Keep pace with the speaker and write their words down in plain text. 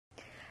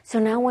So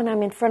now when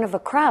I'm in front of a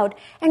crowd,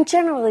 and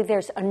generally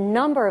there's a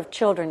number of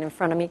children in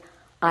front of me,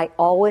 I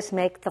always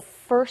make the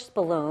first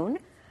balloon,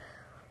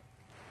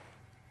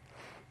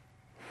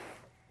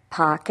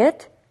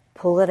 pocket,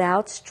 pull it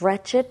out,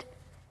 stretch it,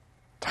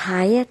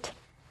 tie it,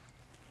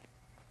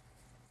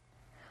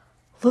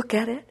 look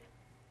at it,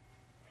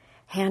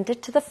 hand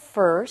it to the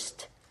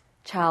first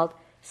child,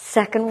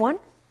 second one,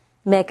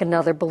 make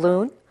another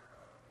balloon.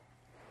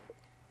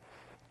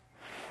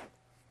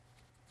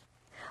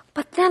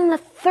 But then the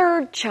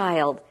third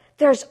child,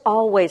 there's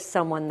always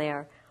someone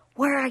there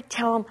where I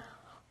tell them,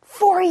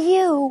 for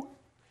you,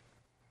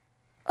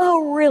 a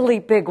really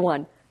big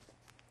one.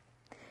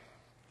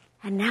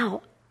 And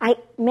now I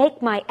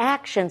make my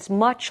actions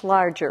much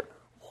larger.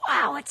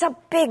 Wow, it's a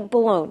big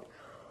balloon.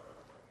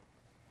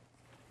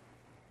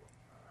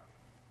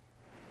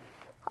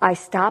 I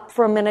stop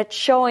for a minute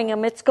showing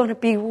him it's going to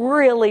be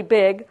really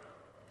big.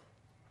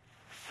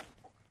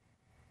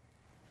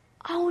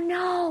 Oh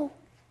no,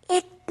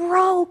 it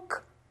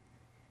broke.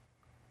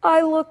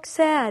 I look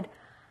sad.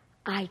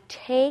 I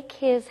take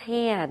his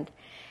hand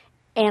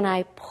and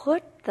I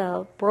put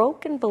the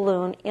broken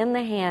balloon in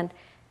the hand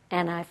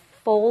and I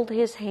fold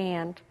his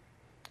hand.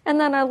 And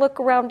then I look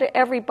around to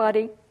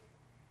everybody.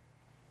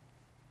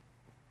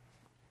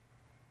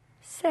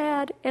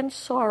 Sad and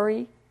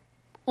sorry.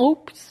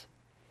 Oops.